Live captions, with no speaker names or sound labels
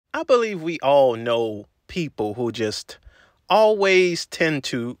I believe we all know people who just always tend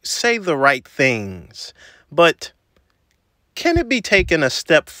to say the right things, but can it be taken a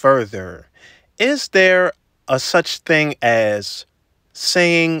step further? Is there a such thing as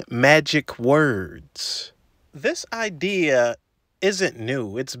saying magic words? This idea isn't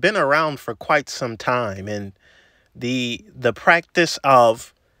new. It's been around for quite some time, and the practice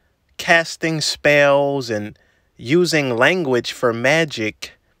of casting spells and using language for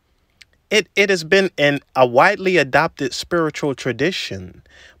magic, it has been a widely adopted spiritual tradition.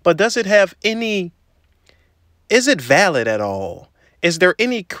 But does it have any, is it valid at all? Is there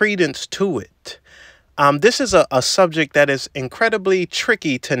any credence to it? This is a subject that is incredibly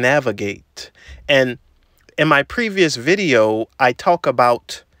tricky to navigate. And in my previous video, I talk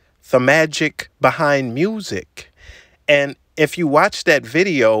about the magic behind music. And if you watch that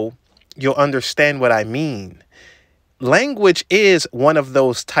video, you'll understand what I mean. Language is one of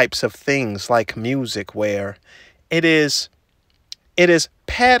those types of things like music where it is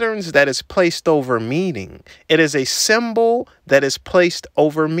patterns that is placed over meaning. It is a symbol that is placed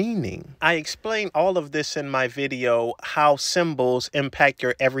over meaning. I explain all of this in my video, how symbols impact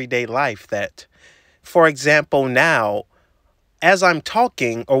your everyday life. That, for example, now, as I'm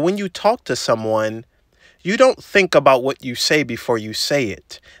talking, or when you talk to someone, you don't think about what you say before you say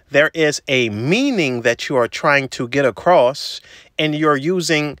it. There is a meaning that you are trying to get across, and you're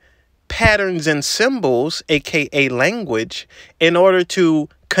using patterns and symbols, aka language, in order to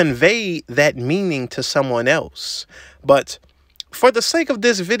convey that meaning to someone else. But for the sake of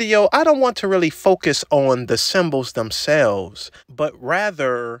this video, I don't want to really focus on the symbols themselves, but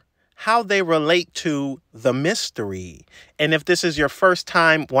rather how they relate to the mystery. And if this is your first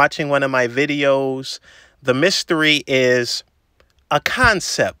time watching one of my videos, the mystery is a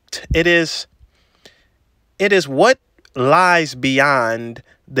concept. It is what lies beyond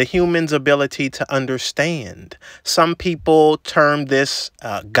the human's ability to understand. Some people term this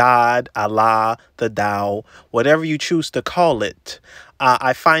God, Allah, the Tao, whatever you choose to call it.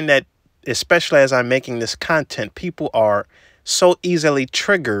 I find that, especially as I'm making this content, people are so easily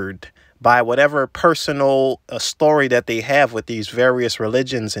triggered by whatever personal story that they have with these various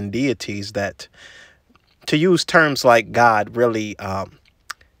religions and deities, that to use terms like God really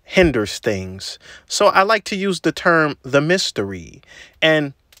hinders things. So I like to use the term the mystery.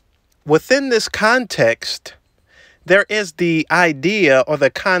 And within this context, there is the idea or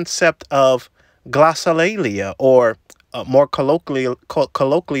the concept of glossolalia, or more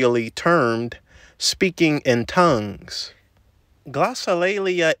colloquially termed speaking in tongues.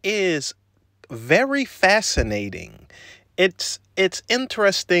 Glossolalia is very fascinating. It's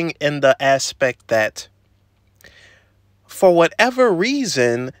interesting in the aspect that, for whatever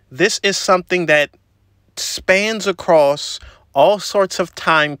reason, this is something that spans across all sorts of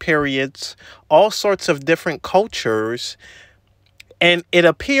time periods, all sorts of different cultures, and it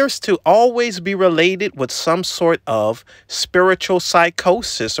appears to always be related with some sort of spiritual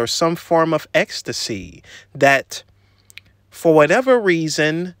psychosis or some form of ecstasy. That, for whatever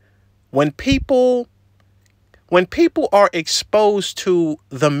reason, when people are exposed to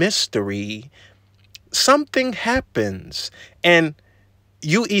the mystery, something happens, and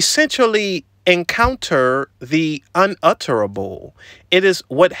you essentially encounter the unutterable. It is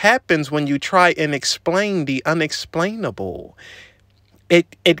what happens when you try and explain the unexplainable.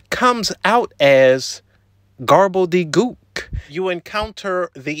 It comes out as gobbledygook. You encounter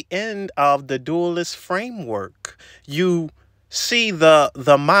the end of the dualist framework. You see the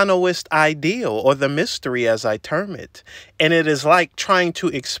monoist ideal, or the mystery as I term it. And it is like trying to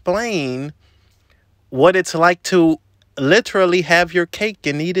explain what it's like to literally have your cake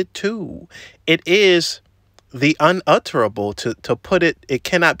and eat it too. It is the unutterable, to put it. It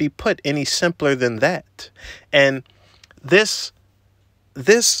cannot be put any simpler than that. And this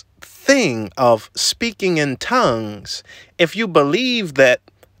thing of speaking in tongues, if you believe that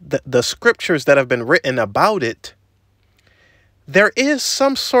the scriptures that have been written about it, there is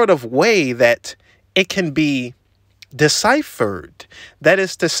some sort of way that it can be deciphered. That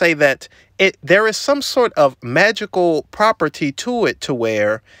is to say that there is some sort of magical property to it, to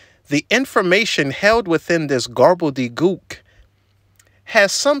where the information held within this gobbledygook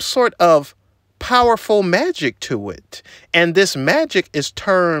has some sort of powerful magic to it. And this magic is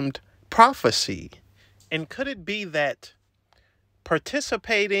termed prophecy. And could it be that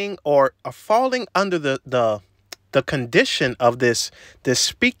participating or falling under the condition of this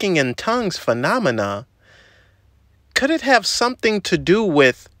speaking in tongues phenomena, could it have something to do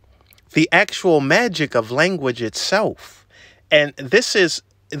with the actual magic of language itself? And this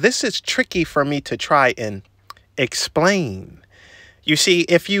is tricky for me to try and explain. You see,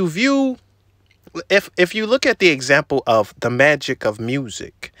 if you look at the example of the magic of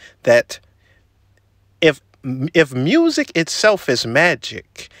music, that if music itself is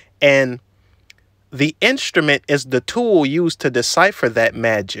magic and the instrument is the tool used to decipher that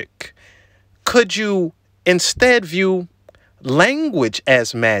magic, could you instead view language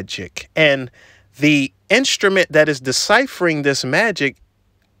as magic, and the instrument that is deciphering this magic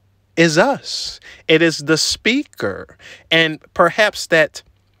is us? It is the speaker. And perhaps that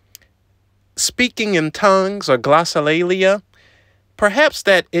speaking in tongues or glossolalia, perhaps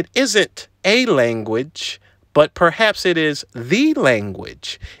that it isn't a language, but perhaps it is the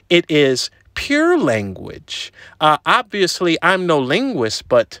language. It is pure language. Obviously, I'm no linguist,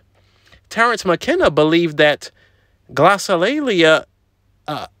 but Terence McKenna believed that glossolalia,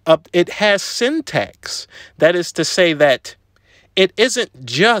 it has syntax. That is to say that it isn't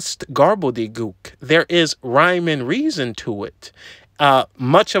just gobbledygook. There is rhyme and reason to it.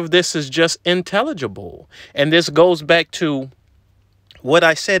 Much of this is just intelligible. And this goes back to what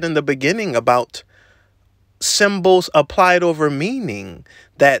I said in the beginning about symbols applied over meaning,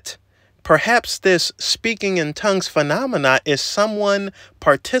 that perhaps this speaking in tongues phenomena is someone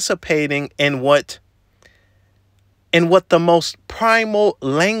participating in what the most primal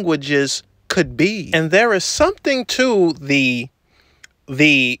languages could be. And there is something to the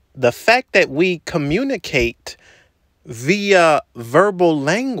fact that we communicate via verbal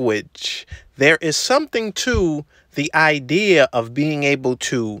language. There is something to the idea of being able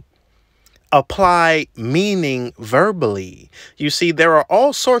to apply meaning verbally. You see, there are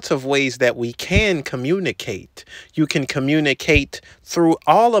all sorts of ways that we can communicate. You can communicate through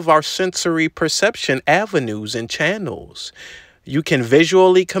all of our sensory perception avenues and channels. You can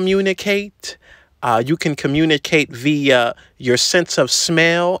visually communicate. You can communicate via your sense of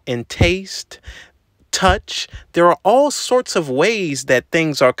smell and taste, touch. There are all sorts of ways that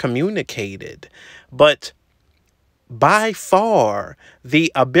things are communicated. But by far, the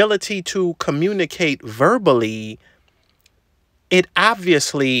ability to communicate verbally, it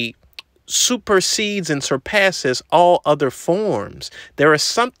obviously supersedes and surpasses all other forms. There is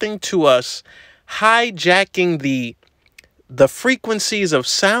something to us hijacking the frequencies of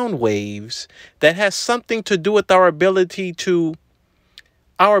sound waves that has something to do with our ability to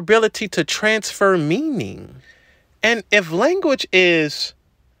transfer meaning. And if language is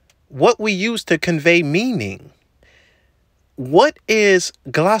what we use to convey meaning, what is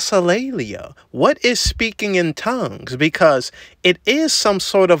glossolalia? What is speaking in tongues? Because it is some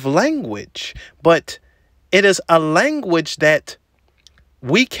sort of language, but it is a language that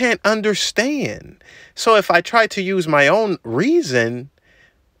we can't understand. So if I try to use my own reason,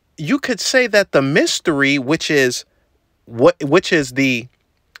 you could say that the mystery, which is the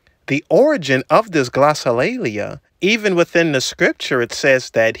origin of this glossolalia, even within the scripture, it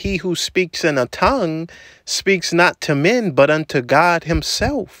says that he who speaks in a tongue speaks not to men, but unto God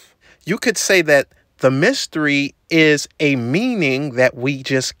himself. You could say that the mystery is a meaning that we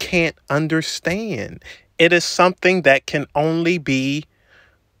just can't understand. It is something that can only be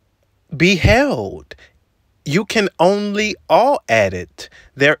beheld. You can only awe at it.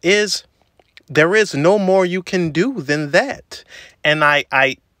 There is no more you can do than that. And I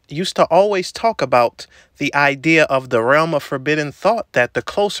used to always talk about the idea of the realm of forbidden thought, that the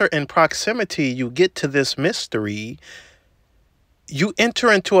closer in proximity you get to this mystery, you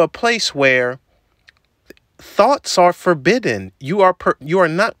enter into a place where thoughts are forbidden. You are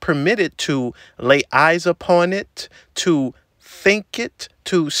not permitted to lay eyes upon it, to think it,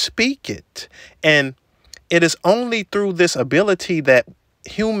 to speak it. And it is only through this ability that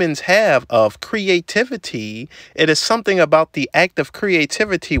humans have of creativity. It is something about the act of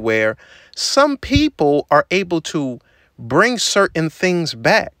creativity where some people are able to bring certain things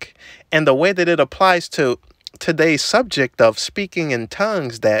back. And the way that it applies to today's subject of speaking in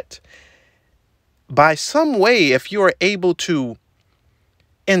tongues, that by some way, if you are able to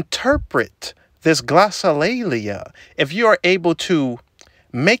interpret this glossolalia, if you are able to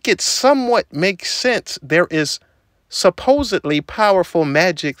make it somewhat make sense, there is supposedly powerful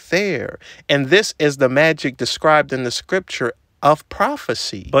magic there. And this is the magic described in the scripture of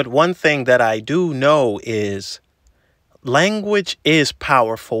prophecy. But one thing that I do know is language is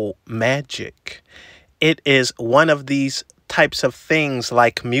powerful magic. It is one of these types of things,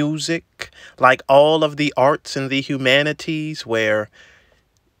 like music, like all of the arts and the humanities, where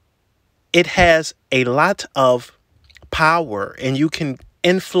it has a lot of power and you can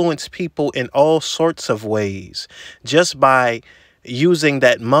influence people in all sorts of ways just by using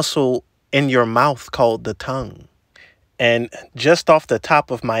that muscle in your mouth called the tongue. And just off the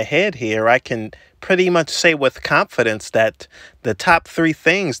top of my head here, I can pretty much say with confidence that the top 3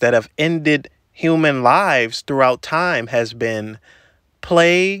 things that have ended human lives throughout time has been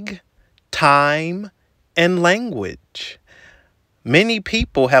plague, time, and language. Many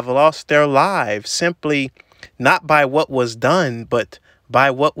people have lost their lives simply not by what was done, but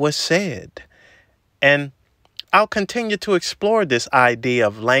by what was said. And I'll continue to explore this idea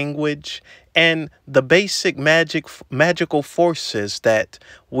of language and the basic magical forces that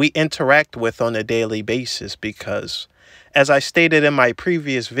we interact with on a daily basis, because, as I stated in my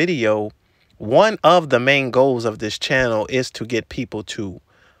previous video, one of the main goals of this channel is to get people to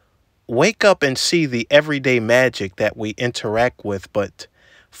wake up and see the everyday magic that we interact with, but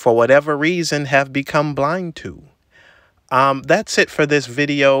for whatever reason have become blind to. That's it for this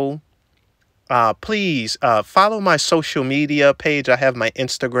video. Please follow my social media page. I have my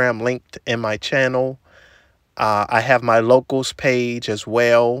Instagram linked in my channel. I have my locals page as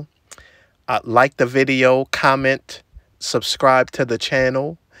well. Like the video, comment, subscribe to the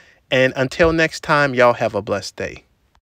channel. And until next time, y'all have a blessed day.